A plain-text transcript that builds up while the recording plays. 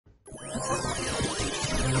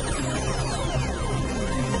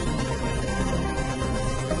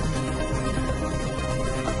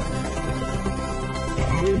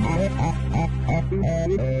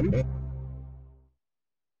When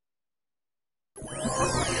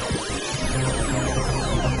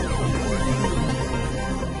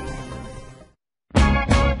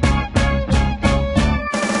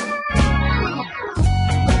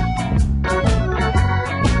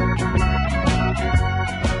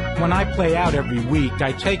I play out every week,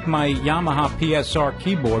 I take my Yamaha PSR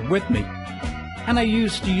keyboard with me. And I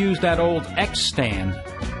used to use that old X stand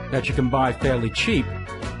that you can buy fairly cheap.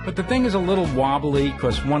 But the thing is a little wobbly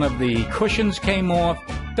because one of the cushions came off.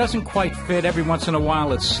 Doesn't quite fit. Every once in a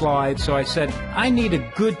while it slides. So I said, I need a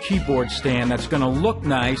good keyboard stand that's going to look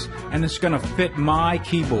nice and it's going to fit my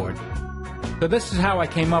keyboard. So this is how I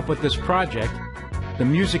came up with this project, the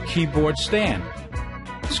music keyboard stand.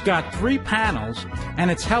 It's got 3 panels, and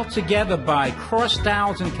it's held together by cross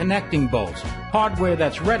dowels and connecting bolts, hardware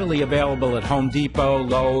that's readily available at Home Depot,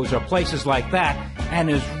 Lowe's, or places like that, and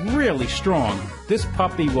is really strong. This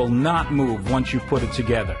puppy will not move once you put it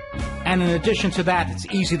together. And in addition to that, it's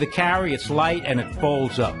easy to carry, it's light, and it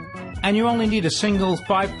folds up. And you only need a single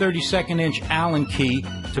 5/32" Allen key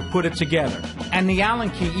to put it together. And the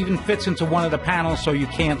Allen key even fits into one of the panels so you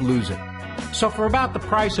can't lose it. So for about the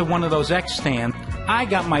price of one of those X stands, I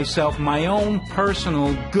got myself my own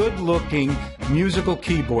personal, good-looking musical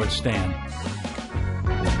keyboard stand.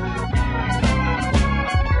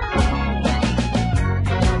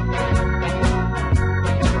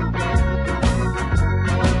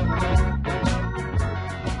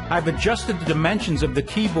 I've adjusted the dimensions of the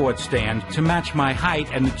keyboard stand to match my height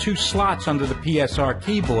and the 2 slots under the PSR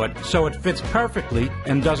keyboard so it fits perfectly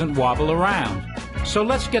and doesn't wobble around. So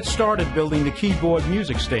let's get started building the keyboard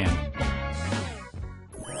music stand.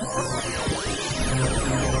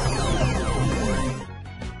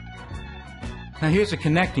 Now here's a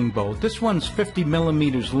connecting bolt. This one's 50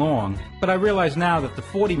 millimeters long, but I realize now that the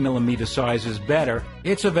 40 millimeter size is better.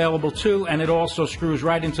 It's available too, and it also screws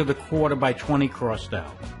right into the 1/4x20 cross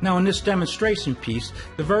dowel. Now in this demonstration piece,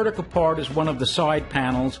 the vertical part is one of the side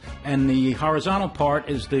panels, and the horizontal part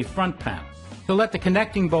is the front panel. To let the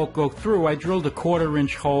connecting bolt go through, I drilled a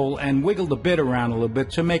 1/4" hole and wiggled the bit around a little bit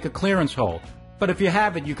to make a clearance hole. But if you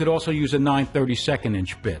have it, you could also use a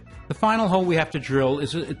 9/32" bit. The final hole we have to drill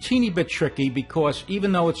is a teeny bit tricky because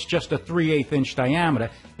even though it's just a 3/8 inch diameter,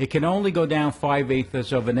 it can only go down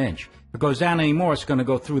 5/8 of an inch. If it goes down any more, it's going to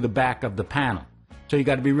go through the back of the panel. So you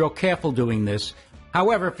got to be real careful doing this.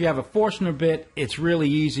 However, if you have a Forstner bit, it's really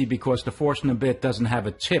easy because the Forstner bit doesn't have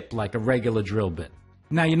a tip like a regular drill bit.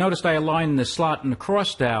 Now you noticed I aligned the slot in the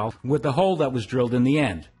cross dowel with the hole that was drilled in the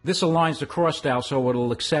end. This aligns the cross dowel so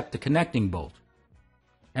it'll accept the connecting bolt.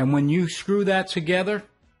 And when you screw that together,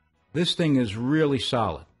 this thing is really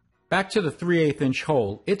solid. Back to the 3/8 inch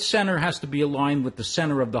hole, its center has to be aligned with the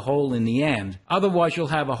center of the hole in the end. Otherwise, you'll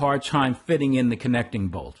have a hard time fitting in the connecting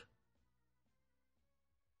bolt.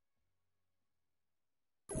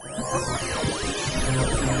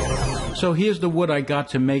 So here's the wood I got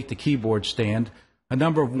to make the keyboard stand. A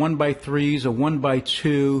number of 1x3s, a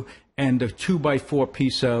 1x2, and a 2x4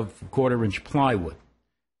 piece of 1/4 inch plywood.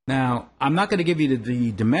 Now, I'm not going to give you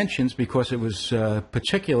the dimensions because it was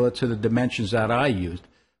particular to the dimensions that I used,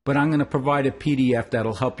 but I'm going to provide a PDF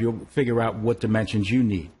that'll help you figure out what dimensions you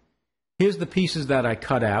need. Here's the pieces that I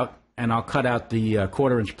cut out, and I'll cut out the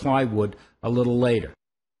 1/4 inch plywood a little later.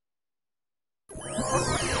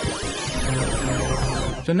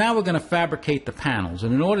 So now we're going to fabricate the panels,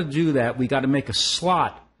 and in order to do that, we got to make a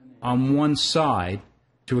slot on one side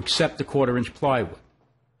to accept the 1/4 inch plywood.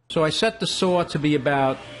 So I set the saw to be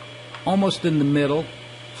about almost in the middle,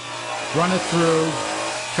 run it through,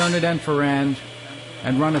 turn it end for end,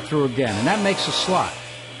 and run it through again. And that makes a slot.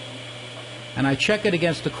 And I check it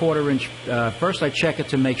against the 1/4 inch. First I check it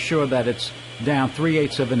to make sure that it's down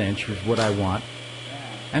 3/8 of an inch, is what I want.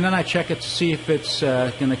 And then I check it to see if it's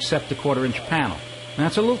going to accept the 1/4 inch panel. Now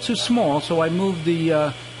it's a little too small, so I move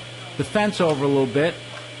the fence over a little bit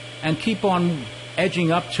and keep on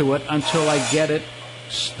edging up to it until I get it,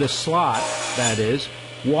 the slot, that is,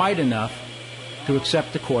 wide enough to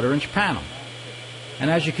accept the 1/4 inch panel. And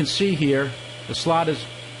as you can see here, the slot is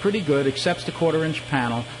pretty good, accepts the 1/4 inch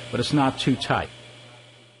panel, but it's not too tight.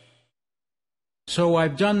 So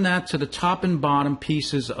I've done that to the top and bottom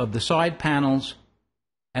pieces of the side panels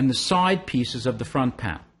and the side pieces of the front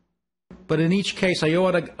panel. But in each case, I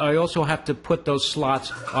also have to put those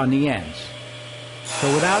slots on the ends.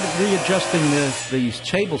 So without readjusting the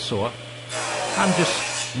table saw, I'm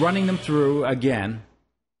just running them through again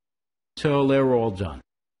till they're all done.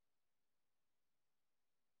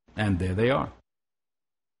 And there they are.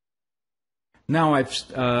 Now I've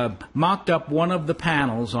mocked up one of the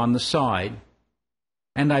panels on the side,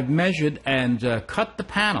 and I've measured and cut the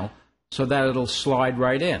panel so that it'll slide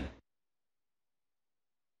right in.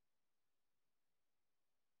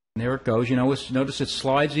 And there it goes. You know, notice it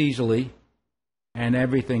slides easily, and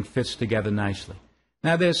everything fits together nicely.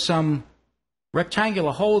 Now there's some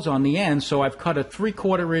rectangular holes on the end, so I've cut a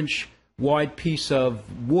 3/4 inch wide piece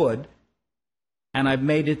of wood, and I've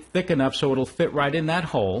made it thick enough so it'll fit right in that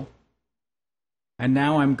hole. And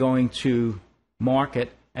now I'm going to mark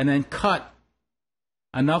it and then cut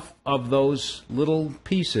enough of those little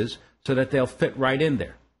pieces so that they'll fit right in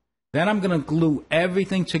there. Then I'm going to glue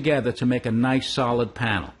everything together to make a nice solid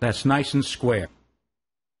panel that's nice and square.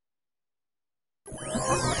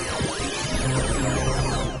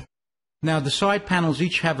 Now the side panels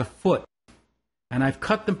each have a foot, and I've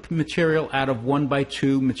cut the material out of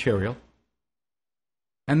 1x2 material.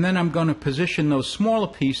 And then I'm going to position those smaller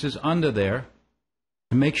pieces under there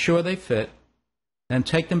to make sure they fit, then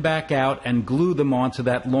take them back out and glue them onto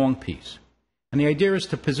that long piece. And the idea is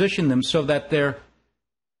to position them so that they're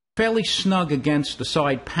fairly snug against the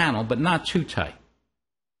side panel, but not too tight.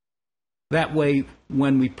 That way,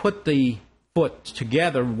 when we put the foot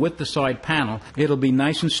together with the side panel, it'll be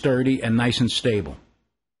nice and sturdy and nice and stable.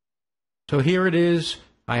 So here it is.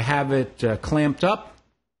 I have it clamped up.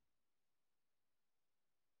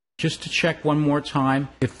 Just to check one more time,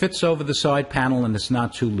 it fits over the side panel and it's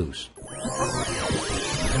not too loose.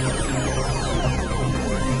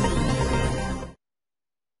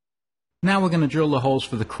 Now we're going to drill the holes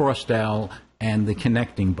for the cross dowel and the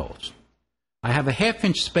connecting bolts. I have a 1/2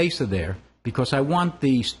 inch spacer there because I want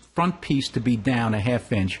the front piece to be down a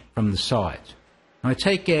 1/2 inch from the sides. Now I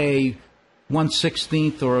take a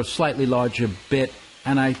 1/16 or a slightly larger bit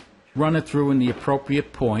and I run it through in the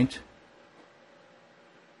appropriate point,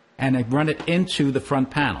 and I run it into the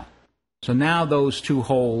front panel. So now those two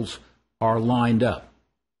holes are lined up.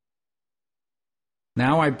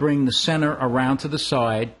 Now I bring the center around to the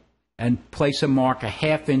side and place a mark a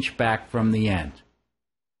 1/2 inch back from the end.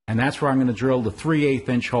 And that's where I'm going to drill the 3/8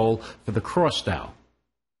 inch hole for the cross dowel.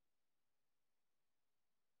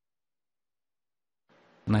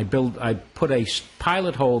 And I put a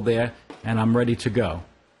pilot hole there, and I'm ready to go.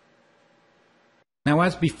 Now,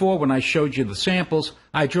 as before, when I showed you the samples,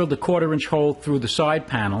 I drilled a 1/4 inch hole through the side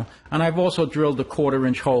panel, and I've also drilled a 1/4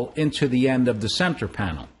 inch hole into the end of the center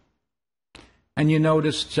panel. And you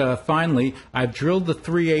noticed, finally, I've drilled the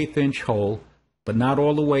 3/8 inch hole, but not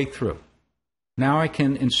all the way through. Now I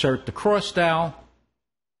can insert the cross dowel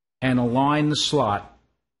and align the slot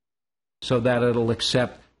so that it'll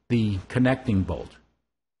accept the connecting bolt.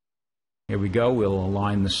 Here we go. We'll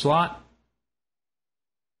align the slot.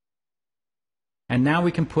 And now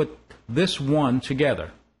we can put this one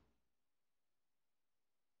together.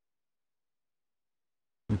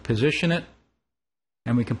 We position it,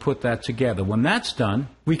 and we can put that together. When that's done,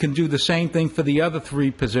 we can do the same thing for the other 3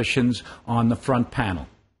 positions on the front panel.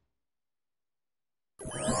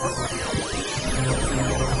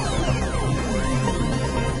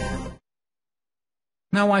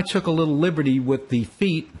 Now I took a little liberty with the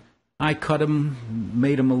feet. I cut them,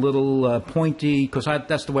 made them a little pointy, because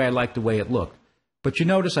that's the way I like the way it looked. But you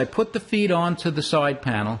notice I put the feet onto the side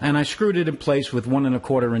panel, and I screwed it in place with 1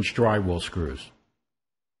 1/4 inch drywall screws.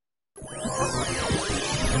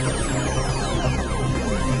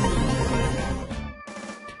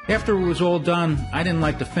 After it was all done, I didn't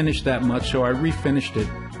like to finish that much, so I refinished it.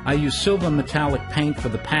 I used silver metallic paint for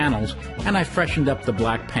the panels, and I freshened up the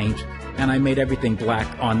black paint, and I made everything black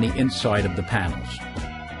on the inside of the panels.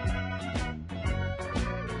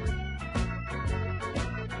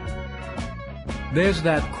 There's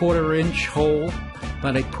that 1/4 inch hole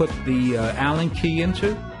that I put the Allen key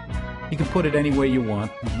into. You can put it anywhere you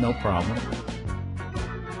want, no problem.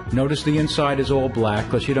 Notice the inside is all black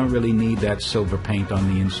because you don't really need that silver paint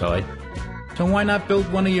on the inside. So why not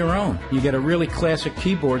build one of your own? You get a really classic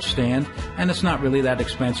keyboard stand, and it's not really that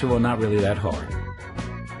expensive or not really that hard.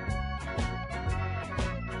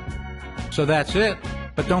 So that's it.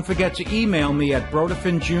 But don't forget to email me at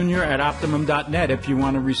broderfinjr@optimum.net if you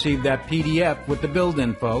want to receive that PDF with the build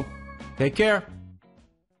info. Take care.